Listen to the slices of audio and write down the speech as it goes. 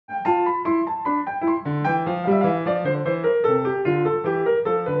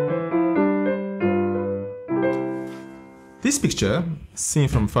This picture, seen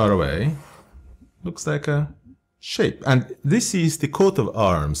from far away, looks like a shape. And this is the coat of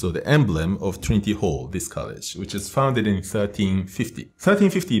arms, or the emblem of Trinity Hall, this college, which is founded in 1350.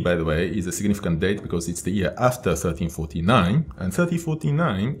 1350, by the way, is a significant date because it's the year after 1349. And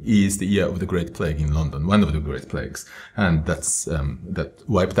 1349 is the year of the Great Plague in London, one of the Great Plagues. And that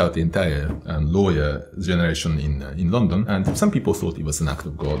wiped out the entire lawyer generation in London. And some people thought it was an act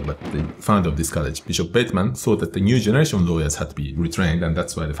of God, but the founder of this college, Bishop Bateman, thought that the new generation of lawyers had to be retrained, and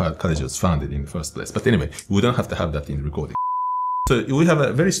that's why the college was founded in the first place. But anyway, we don't have to have that in recording. So we have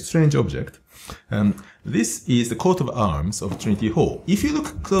a very strange object. This is the coat of arms of Trinity Hall. If you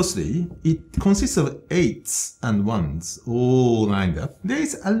look closely, it consists of 8s and 1s all lined up. There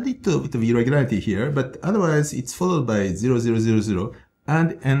is a little bit of irregularity here, but otherwise it's followed by 0000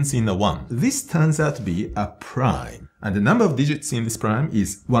 and ends in a 1. This turns out to be a prime. And the number of digits in this prime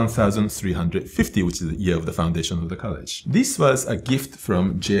is 1350, which is the year of the foundation of the college. This was a gift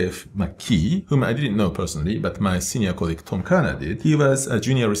from J.F. McKee, whom I didn't know personally, but my senior colleague Tom Kerner did. He was a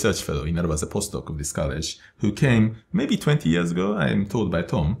junior research fellow, in other words, a postdoc of this college, who came maybe 20 years ago, I am told by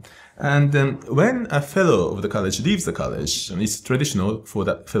Tom. And when a fellow of the college leaves the college, and it's traditional for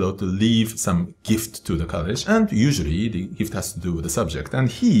that fellow to leave some gift to the college, and usually the gift has to do with the subject. And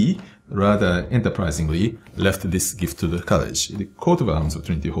he, rather enterprisingly, left this gift to the college. The coat of arms of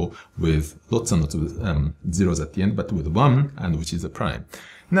Trinity Hall with lots and lots of zeros at the end, but with 1, and which is a prime.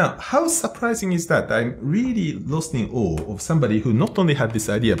 Now, how surprising is that? I'm really lost in awe of somebody who not only had this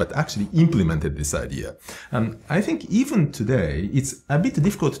idea, but actually implemented this idea. I think even today, it's a bit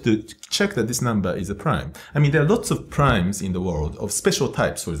difficult to check that this number is a prime. I mean, there are lots of primes in the world of special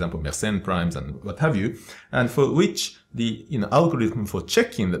types, for example, Mersenne primes and what have you, and for which the algorithm for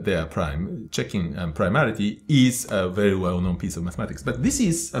checking that they are prime, checking primality, is a very well-known piece of mathematics. But this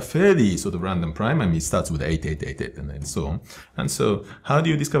is a fairly sort of random prime. I mean, it starts with 8888 and so on. And so, how do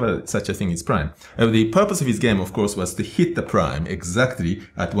you discover that such a thing is prime? The purpose of his game, of course, was to hit the prime exactly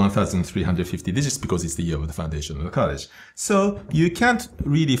at 1350 digits because it's the year of the foundation of the college. So you can't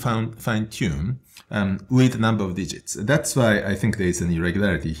really fine-tune with number of digits. That's why I think there is an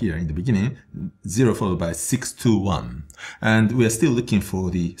irregularity here in the beginning, 0 followed by 621. And we are still looking for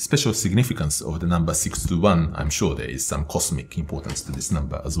the special significance of the number 621. I'm sure there is some cosmic importance to this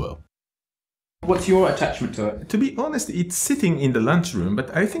number as well. What's your attachment to it? To be honest, it's sitting in the lunchroom,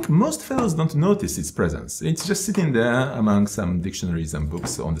 but I think most fellows don't notice its presence. It's just sitting there among some dictionaries and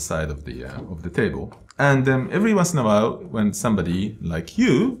books on the side of the table. And every once in a while, when somebody like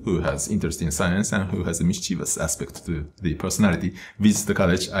you, who has interest in science and who has a mischievous aspect to the personality, visits the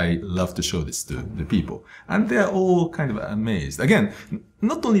college, I love to show this to the people. And they're all kind of amazed. Again,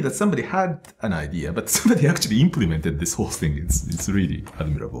 not only that somebody had an idea, but somebody actually implemented this whole thing. It's really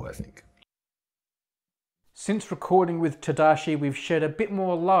admirable, I think. Since recording with Tadashi, we've shed a bit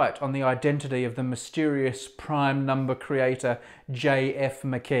more light on the identity of the mysterious prime number creator J.F.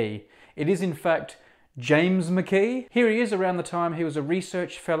 McKee. It is in fact James McKee. Here he is around the time he was a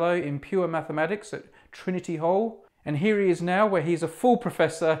research fellow in pure mathematics at Trinity Hall. And here he is now where he's a full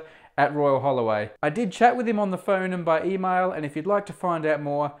professor at Royal Holloway. I did chat with him on the phone and by email, and if you'd like to find out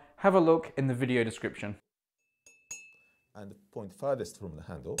more, have a look in the video description. And the point farthest from the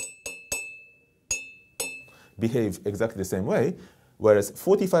handle behave exactly the same way, whereas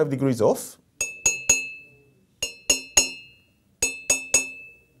 45 degrees off,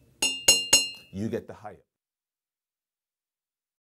 you get the higher.